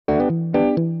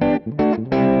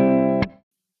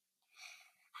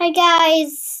Hi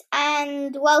guys,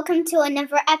 and welcome to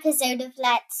another episode of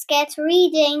Let's Get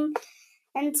Reading.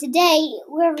 And today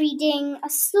we're reading a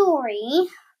story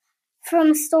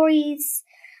from Stories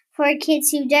for Kids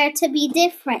Who Dare to Be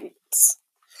Different.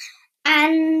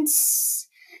 And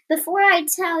before I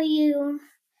tell you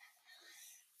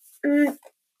who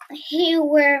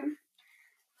we're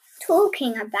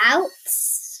talking about,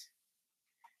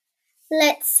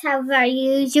 let's have our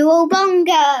usual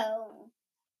bongo.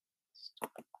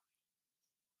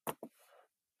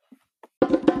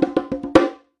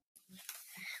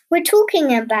 We're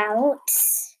talking about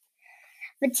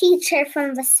the teacher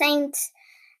from the St.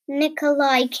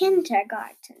 Nikolai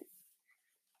Kindergarten.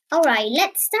 Alright,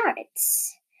 let's start.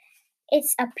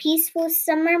 It's a peaceful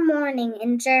summer morning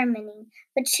in Germany.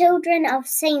 The children of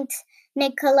St.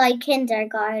 Nikolai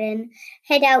Kindergarten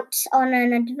head out on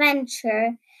an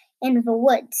adventure in the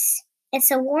woods.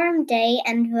 It's a warm day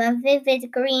and the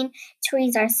vivid green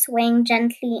trees are swaying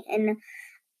gently in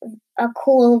a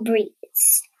cool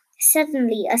breeze.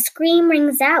 Suddenly, a scream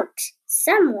rings out.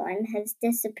 Someone has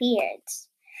disappeared.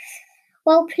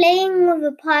 While playing with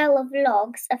a pile of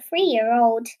logs, a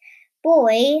 3-year-old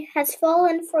boy has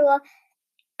fallen through a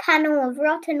panel of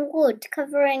rotten wood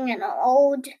covering an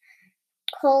old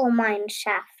coal mine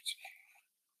shaft.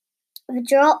 The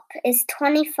drop is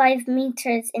 25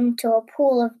 meters into a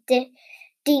pool of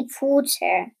deep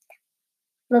water.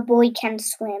 The boy can't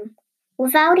swim.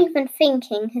 Without even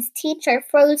thinking, his teacher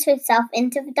throws herself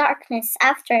into the darkness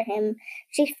after him.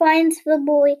 She finds the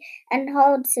boy and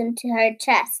holds him to her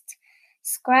chest.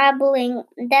 Scrabbling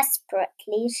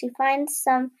desperately, she finds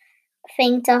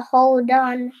something to hold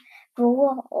onto the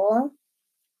wall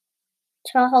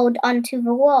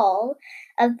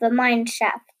of the mine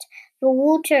shaft. The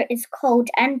water is cold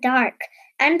and dark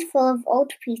and full of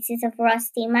old pieces of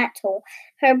rusty metal.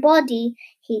 Her body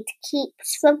heat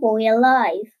keeps the boy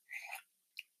alive.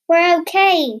 "We're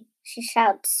okay," she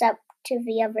shouts up to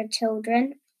the other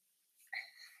children.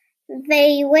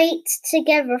 They wait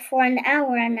together for an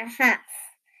hour and a half.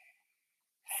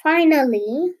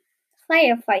 Finally,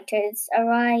 firefighters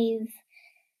arrive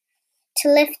to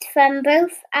lift them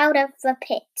both out of the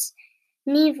pit.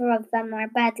 Neither of them are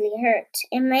badly hurt.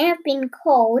 It may have been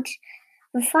cold,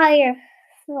 the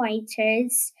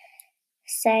firefighters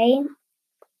say,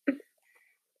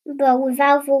 but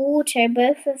without the water,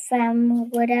 both of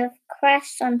them would have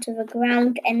crashed onto the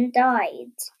ground and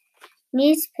died.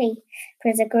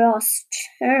 Newspapers across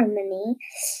Germany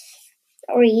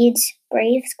read,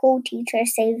 "Brave school teacher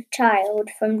saved child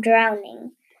from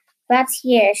drowning. That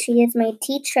year she is made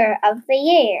teacher of the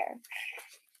year."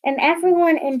 And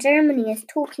everyone in Germany is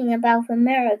talking about the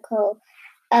miracle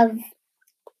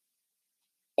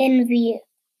in the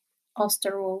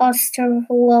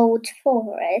Osterwald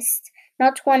forest.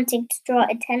 Not wanting to draw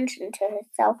attention to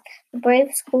herself, the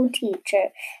brave school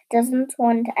teacher doesn't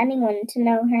want anyone to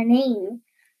know her name.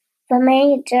 The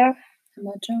majority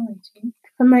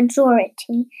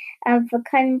of the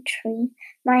country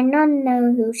might not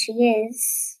know who she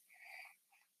is,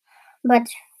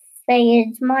 but they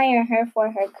admire her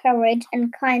for her courage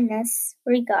and kindness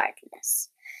regardless.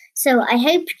 So I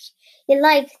hope you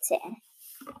liked it.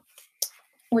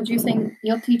 Would you think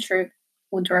your teacher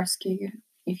would rescue you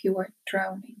if you were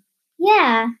drowning?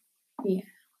 Yeah. Yeah,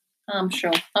 I'm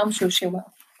sure she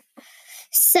will.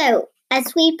 So,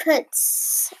 as we put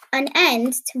an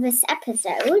end to this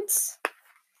episode,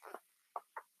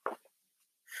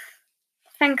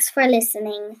 thanks for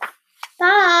listening.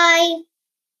 Bye!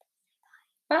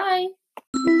 Bye!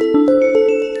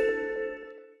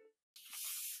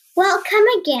 Welcome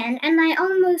again, and I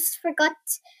almost forgot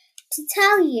to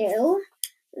tell you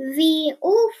the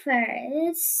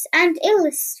authors and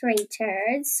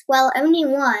illustrators, well, only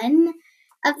one,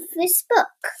 of this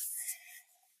book.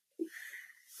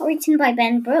 Written by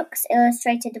Ben Brooks,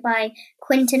 illustrated by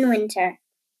Quentin Winter.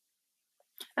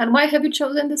 And why have you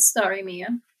chosen this story,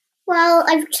 Mia? Well,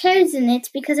 I've chosen it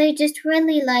because I just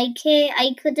really like it.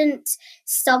 I couldn't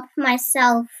stop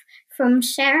myself from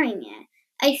sharing it.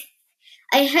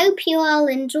 I hope you all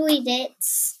enjoyed it.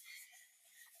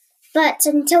 But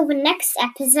until the next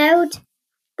episode,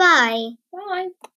 bye. Bye.